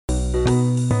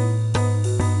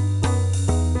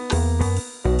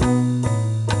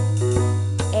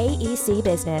AEC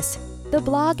Business, the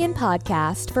blog and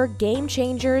podcast for game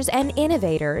changers and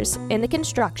innovators in the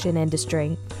construction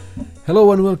industry.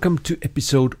 Hello and welcome to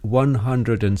episode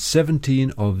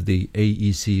 117 of the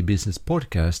AEC Business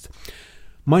Podcast.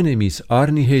 My name is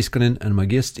Arni Heiskanen and my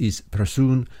guest is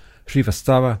Prasoon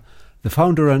Srivastava, the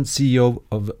founder and CEO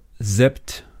of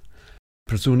Zept.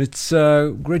 Prasoon, it's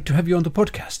great to have you on the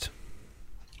podcast.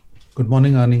 Good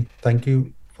morning, Arni. Thank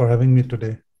you for having me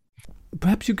today.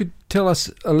 Perhaps you could tell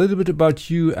us a little bit about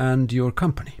you and your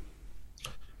company.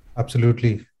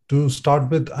 Absolutely. To start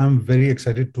with, I'm very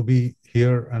excited to be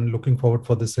here and looking forward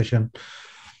for this session.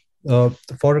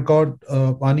 For record,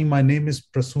 Arni, my name is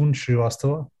Prasoon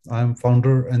Srivastava. I'm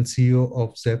founder and CEO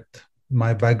of Zept.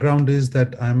 My background is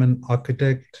that I'm an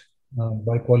architect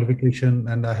by qualification,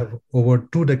 and I have over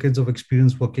 2 decades of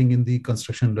experience working in the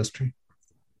construction industry.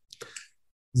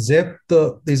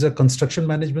 Zept is a construction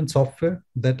management software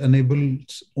that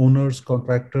enables owners,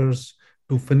 contractors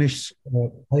to finish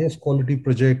highest quality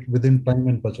project within time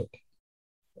and budget.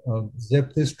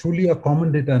 Zept is truly a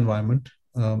common data environment,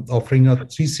 offering a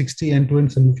 360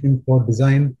 end-to-end solution for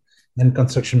design and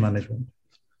construction management.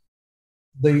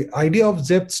 The idea of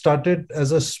Zept started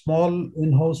as a small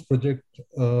in-house project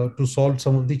to solve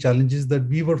some of the challenges that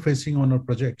we were facing on our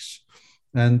projects.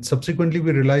 And subsequently,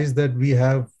 we realized that we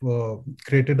have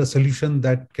created a solution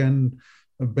that can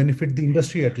benefit the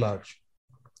industry at large.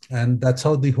 And that's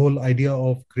how the whole idea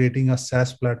of creating a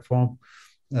SaaS platform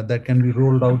that can be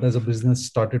rolled out as a business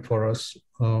started for us.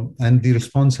 And the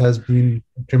response has been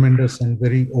tremendous and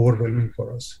very overwhelming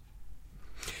for us.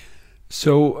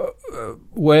 So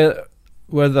where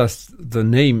does the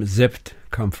name Zept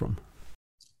come from?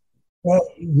 Well,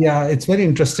 yeah, it's very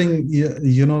interesting.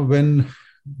 You know, when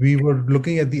we were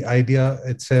looking at the idea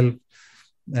itself,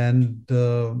 and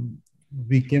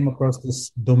we came across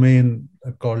this domain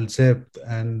called Zept,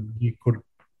 and we could,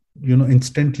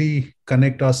 instantly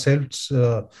connect ourselves,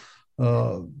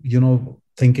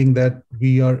 thinking that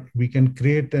we can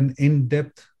create an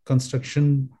in-depth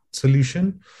construction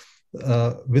solution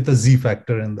with a Z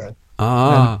factor in that.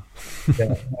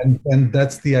 And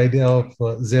that's the idea of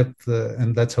Zept,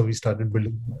 and that's how we started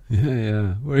building it.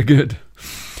 Yeah, very good.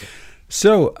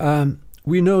 So,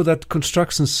 we know that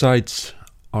construction sites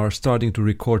are starting to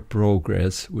record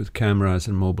progress with cameras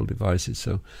and mobile devices.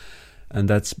 And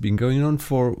that's been going on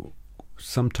for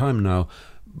some time now.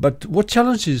 But what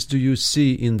challenges do you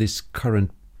see in this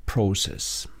current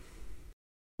process?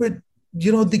 But,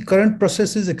 the current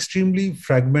process is extremely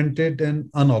fragmented and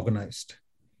unorganized.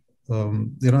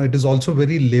 It is also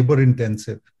very labor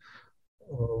intensive.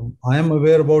 I am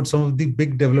aware about some of the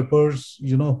big developers,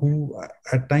 who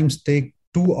at times take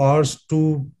 2 hours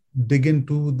to dig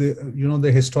into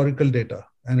the historical data,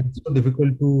 and it's so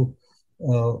difficult to,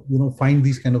 find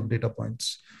these kind of data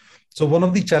points. So one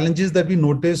of the challenges that we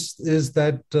noticed is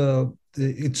that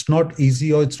it's not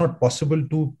easy or it's not possible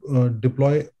to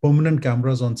deploy permanent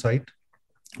cameras on site,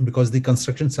 because the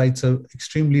construction sites are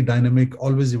extremely dynamic,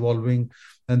 always evolving,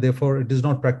 and therefore it is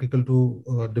not practical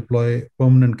to deploy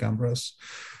permanent cameras.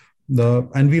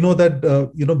 And we know that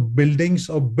buildings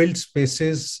or built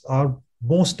spaces are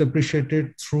most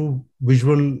appreciated through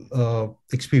visual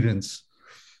experience,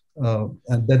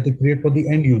 and that they create for the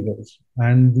end users.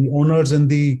 And the owners and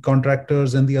the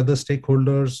contractors and the other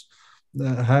stakeholders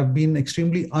have been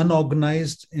extremely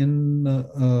unorganized in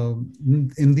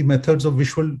the methods of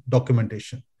visual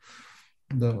documentation.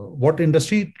 What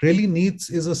industry really needs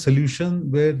is a solution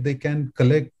where they can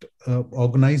collect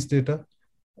organized data,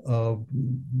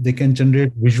 they can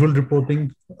generate visual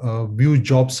reporting, view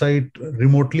job site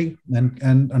remotely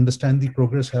and understand the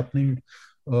progress happening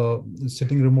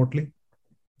sitting remotely,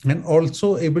 and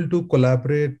also able to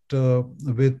collaborate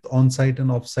with on-site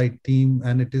and off-site team,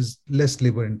 and it is less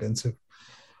labor intensive.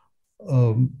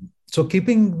 So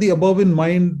keeping the above in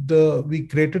mind, we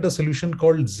created a solution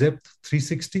called Zept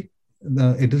 360.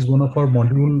 It is one of our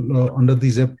module under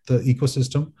the Zept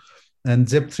ecosystem. And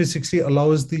Zept 360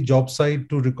 allows the job site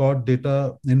to record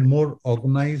data in a more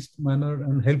organized manner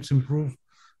and helps improve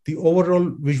the overall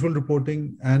visual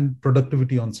reporting and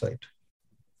productivity on site.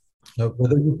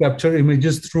 Whether you capture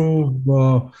images through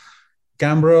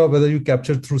camera, whether you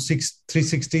capture through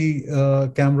 360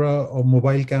 camera or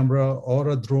mobile camera or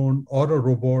a drone or a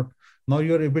robot, now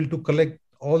you're able to collect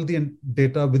all the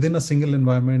data within a single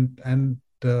environment and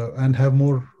have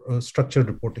more structured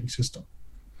reporting system.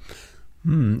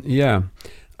 Yeah.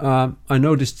 I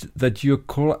noticed that you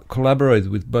collaborate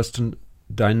with Boston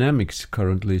Dynamics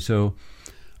currently.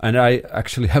 And I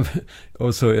actually have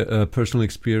also a personal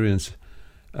experience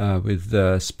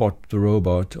with Spot the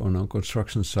robot on a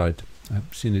construction site.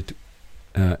 I've seen it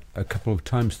a couple of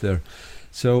times there.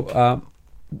 So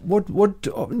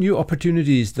What new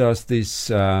opportunities does this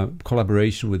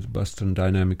collaboration with Boston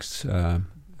Dynamics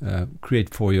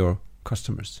create for your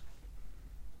customers?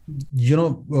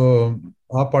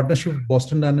 Our partnership with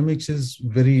Boston Dynamics is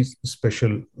very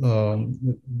special.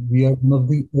 We are one of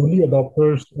the early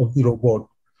adopters of the robot.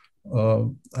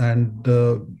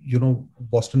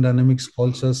 Boston Dynamics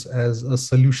calls us as a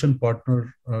solution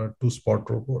partner to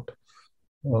Spot Robot.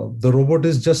 The robot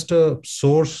is just a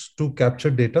source to capture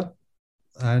data.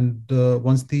 And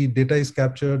once the data is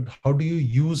captured, how do you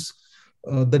use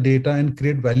the data and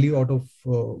create value out of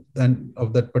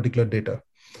that particular data?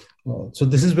 So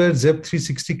this is where ZEP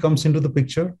 360 comes into the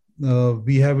picture.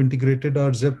 We have integrated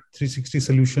our ZEP 360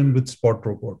 solution with Spot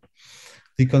Robot.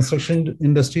 The construction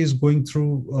industry is going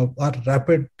through a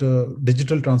rapid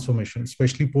digital transformation,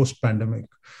 especially post-pandemic.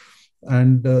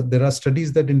 And there are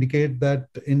studies that indicate that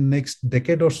in next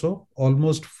decade or so,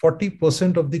 almost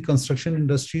 40% of the construction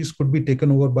industries could be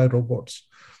taken over by robots,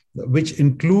 which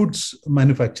includes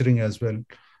manufacturing as well.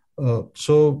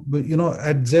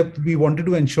 At ZEP, we wanted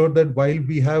to ensure that while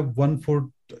we have 1 foot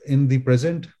in the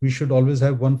present, we should always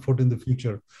have 1 foot in the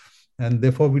future. And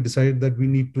therefore, we decided that we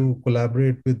need to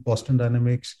collaborate with Boston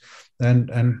Dynamics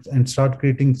and start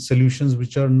creating solutions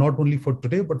which are not only for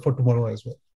today, but for tomorrow as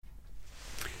well.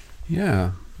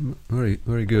 Yeah, very,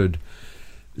 very good.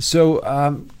 So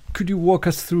could you walk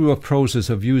us through a process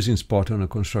of using Spot on a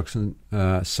construction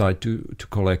site to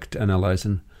collect, analyze,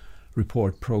 and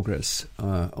report progress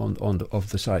of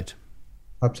the site?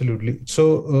 Absolutely.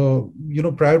 So,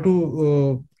 prior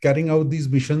to carrying out these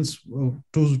missions,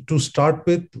 to start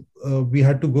with, we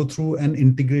had to go through an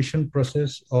integration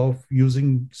process of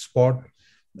using Spot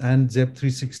and ZEP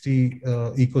 360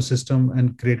 ecosystem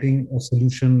and creating a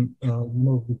solution,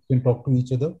 we can talk to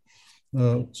each other.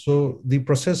 So the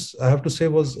process, I have to say,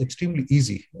 was extremely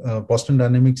easy. Boston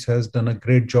Dynamics has done a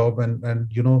great job, and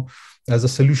as a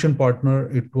solution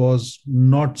partner, it was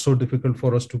not so difficult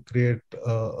for us to create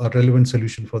a relevant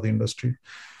solution for the industry.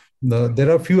 There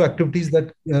are a few activities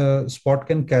that Spot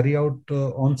can carry out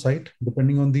on site,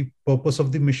 depending on the purpose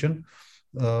of the mission.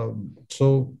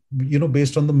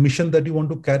 Based on the mission that you want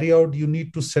to carry out, you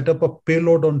need to set up a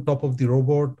payload on top of the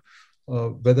robot.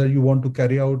 Whether you want to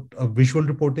carry out a visual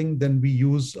reporting, then we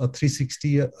use a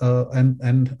 360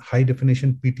 and high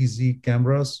definition PTZ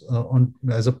cameras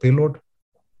as a payload.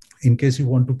 In case you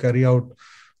want to carry out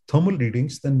thermal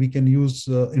readings, then we can use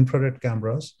infrared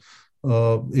cameras.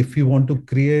 If you want to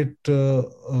create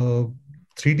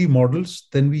 3D models,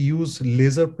 then we use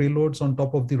laser payloads on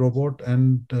top of the robot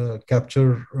and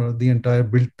capture the entire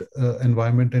built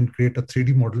environment and create a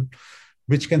 3D model,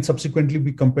 which can subsequently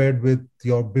be compared with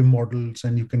your BIM models,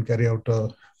 and you can carry out a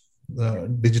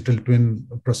digital twin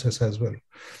process as well.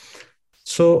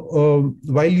 So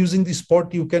while using the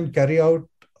Spot, you can carry out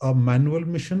a manual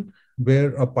mission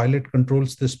where a pilot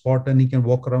controls the Spot and he can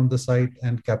walk around the site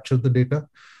and capture the data.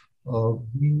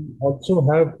 We also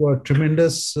have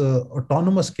tremendous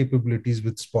autonomous capabilities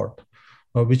with Spot,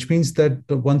 which means that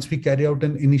once we carry out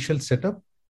an initial setup,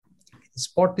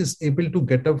 Spot is able to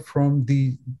get up from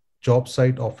the job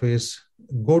site office,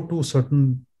 go to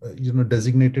certain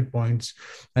designated points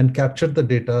and capture the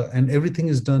data, and everything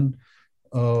is done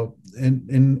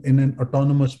in an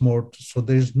autonomous mode. So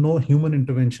there's no human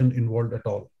intervention involved at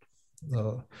all.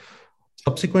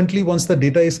 Subsequently, once the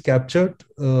data is captured,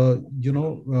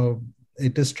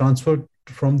 it is transferred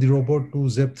from the robot to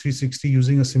ZEP 360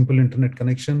 using a simple internet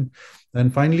connection.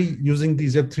 And finally, using the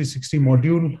ZEP 360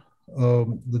 module,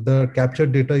 the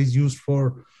captured data is used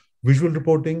for visual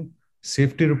reporting,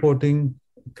 safety reporting,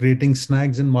 creating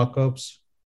snags and markups,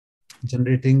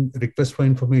 generating requests for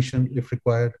information if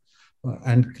required,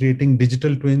 and creating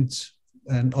digital twins.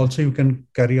 And also you can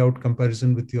carry out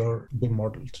comparison with your BIM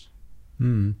models.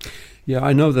 Yeah,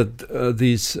 I know that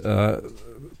these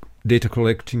data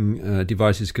collecting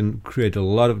devices can create a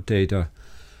lot of data,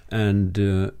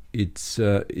 and it's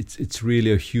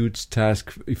really a huge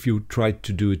task if you try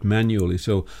to do it manually.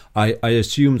 So I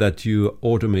assume that you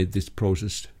automate this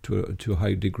process to a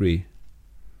high degree.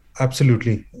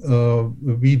 Absolutely,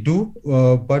 we do.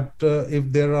 But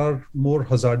if there are more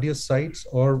hazardous sites,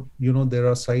 or there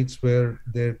are sites where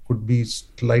there could be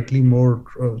slightly more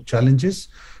challenges,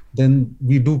 then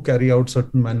we do carry out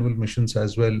certain manual missions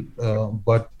as well.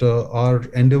 But our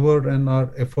endeavor and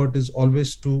our effort is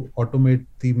always to automate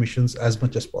the missions as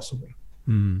much as possible.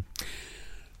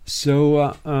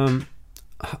 So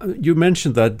you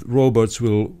mentioned that robots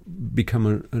will become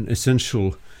an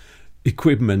essential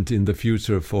equipment in the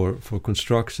future for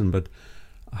construction, but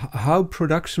how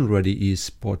production ready is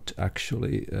Spot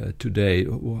actually today?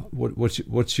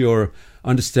 What's your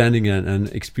understanding and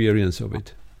experience of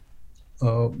it?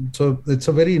 So it's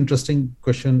a very interesting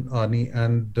question, Ani.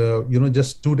 And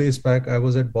just 2 days back, I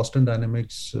was at Boston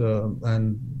Dynamics,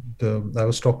 and I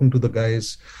was talking to the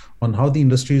guys on how the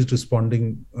industry is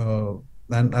responding.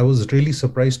 And I was really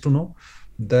surprised to know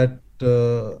that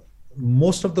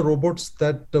most of the robots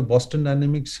that Boston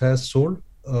Dynamics has sold,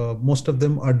 most of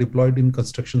them are deployed in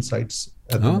construction sites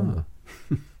at the moment.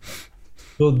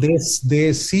 So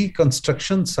they see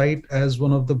construction site as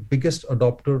one of the biggest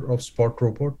adopter of Spot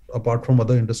robot, apart from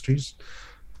other industries.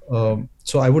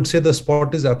 So I would say the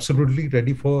Spot is absolutely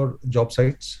ready for job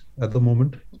sites at the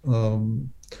moment.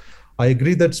 I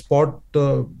agree that Spot,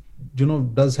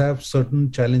 does have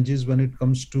certain challenges when it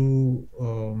comes to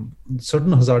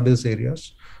certain hazardous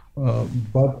areas.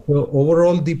 But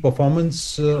overall, the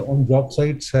performance on job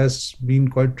sites has been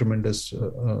quite tremendous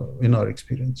in our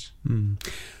experience.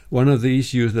 One of the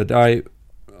issues that I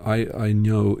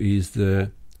know is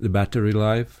the battery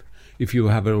life. If you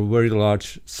have a very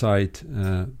large site,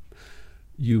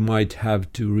 you might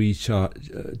have to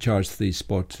recharge the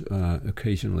Spot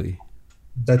occasionally.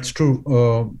 That's true.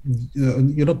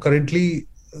 Currently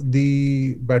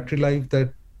the battery life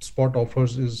that Spot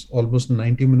offers is almost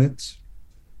 90 minutes.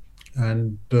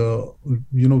 And,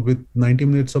 with 90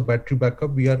 minutes of battery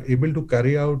backup, we are able to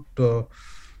carry out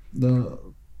the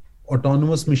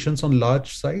autonomous missions on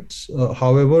large sites.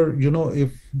 However,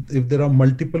 if there are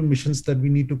multiple missions that we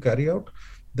need to carry out,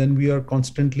 then we are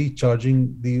constantly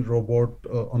charging the robot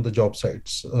on the job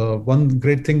sites. One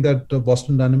great thing that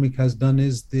Boston Dynamics has done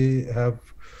is they have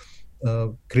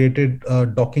created a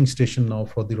docking station now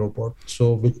for the robot.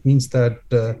 So which means that,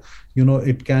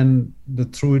 it can,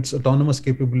 through its autonomous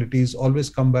capabilities, always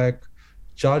come back,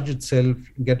 charge itself,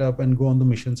 get up and go on the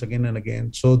missions again and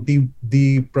again. So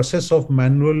the process of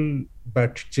manual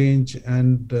battery change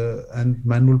and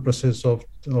manual process of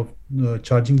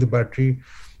charging the battery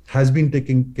has been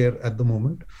taken care at the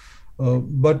moment.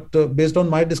 But based on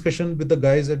my discussion with the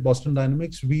guys at Boston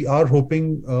Dynamics, we are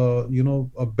hoping,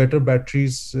 better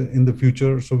batteries in the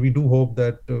future. So we do hope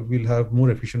that we'll have more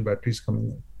efficient batteries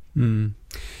coming in.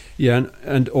 Yeah,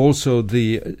 and also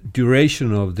the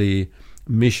duration of the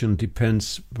mission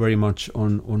depends very much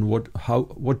on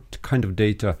what kind of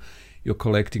data you're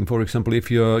collecting. For example, if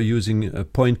you're using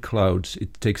point clouds,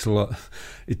 it takes a lot.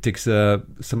 It takes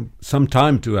some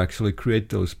time to actually create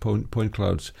those point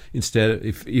clouds. Instead,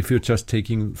 if you're just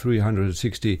taking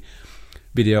 360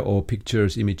 video or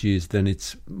pictures, images, then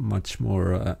it's much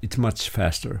more. It's much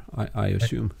faster, I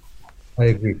assume. I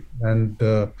agree, and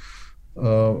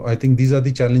I think these are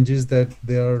the challenges that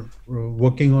they are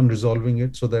working on resolving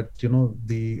it, so that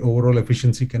the overall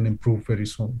efficiency can improve very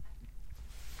soon.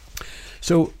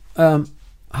 So.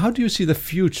 How do you see the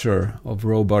future of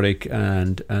robotic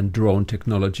and drone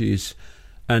technologies,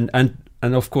 and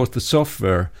of course the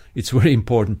software? It's a very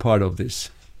important part of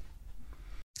this.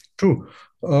 True.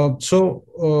 So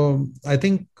I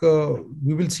think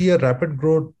we will see a rapid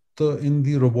growth in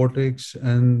the robotics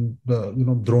and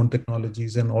drone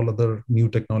technologies and all other new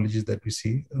technologies that we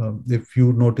see. If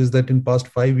you notice that in past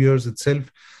 5 years itself,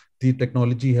 the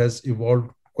technology has evolved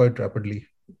quite rapidly.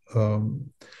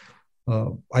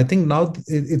 I think now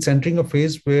it's entering a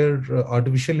phase where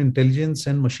artificial intelligence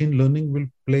and machine learning will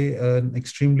play an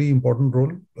extremely important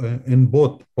role in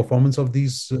both performance of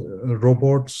these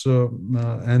robots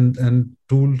and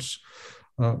tools,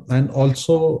 and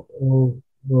also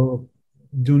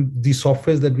the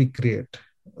software that we create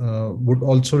would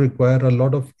also require a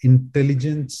lot of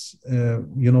intelligence,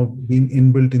 being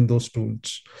inbuilt in those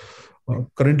tools.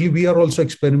 Currently, we are also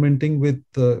experimenting with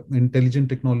intelligent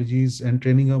technologies and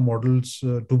training our models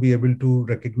to be able to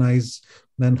recognize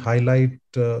and highlight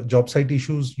job site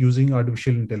issues using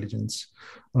artificial intelligence.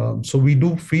 So we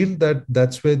do feel that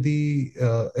that's where the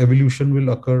evolution will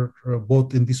occur,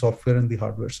 both in the software and the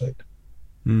hardware side.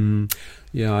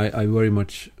 Yeah, I very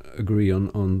much agree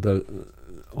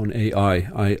on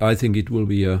AI. I think it will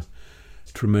be a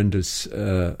tremendous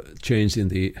change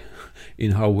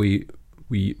in how we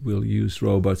will use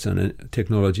robots and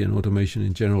technology and automation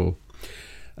in general.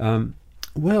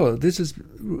 Well, this is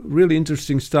really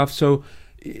interesting stuff. So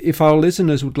if our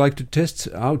listeners would like to test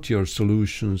out your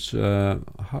solutions,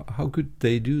 how could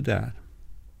they do that?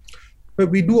 Well,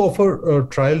 we do offer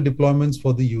trial deployments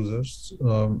for the users.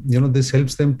 This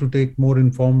helps them to take more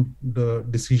informed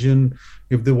decision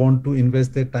if they want to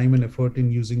invest their time and effort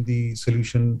in using the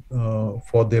solution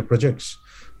for their projects.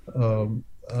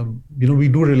 We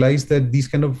do realize that these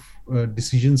kind of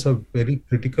decisions are very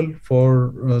critical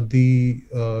for the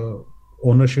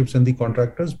ownerships and the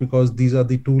contractors, because these are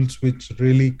the tools which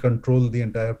really control the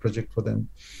entire project for them.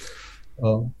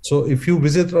 So if you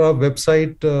visit our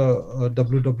website,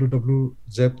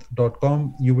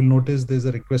 www.zepth.com, you will notice there's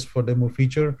a request for demo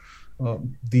feature.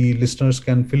 The listeners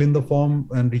can fill in the form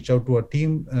and reach out to our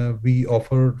team. We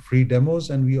offer free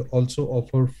demos, and we also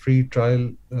offer free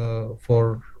trial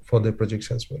for their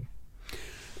projects as well.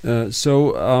 Where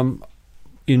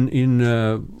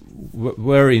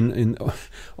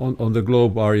on the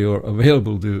globe are you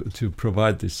available to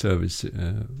provide this service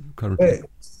currently?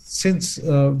 Since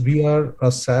we are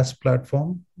a SaaS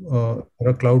platform, or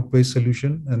a cloud-based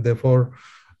solution, and therefore,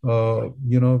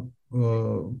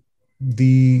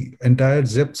 the entire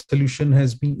Zepth solution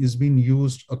is being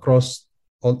used across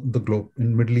all the globe,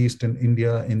 in Middle East, in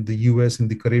India, in the US, in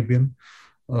the Caribbean.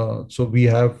 So we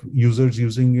have users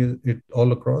using it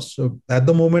all across. So at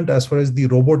the moment, as far as the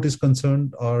robot is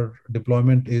concerned, our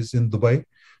deployment is in Dubai.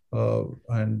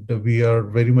 And we are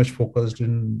very much focused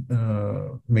in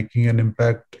making an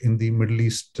impact in the Middle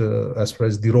East as far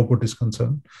as the robot is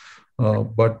concerned.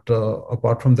 But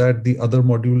apart from that, the other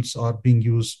modules are being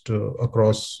used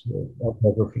across all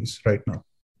geographies right now.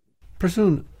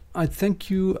 Prasoon, I thank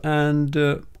you and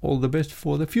all the best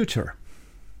for the future.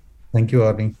 Thank you,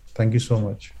 Arnie. Thank you so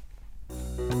much.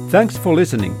 Thanks for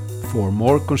listening. For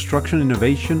more construction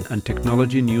innovation and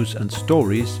technology news and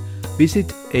stories,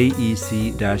 visit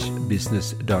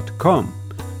aec-business.com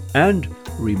and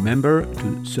remember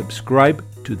to subscribe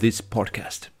to this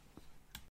podcast.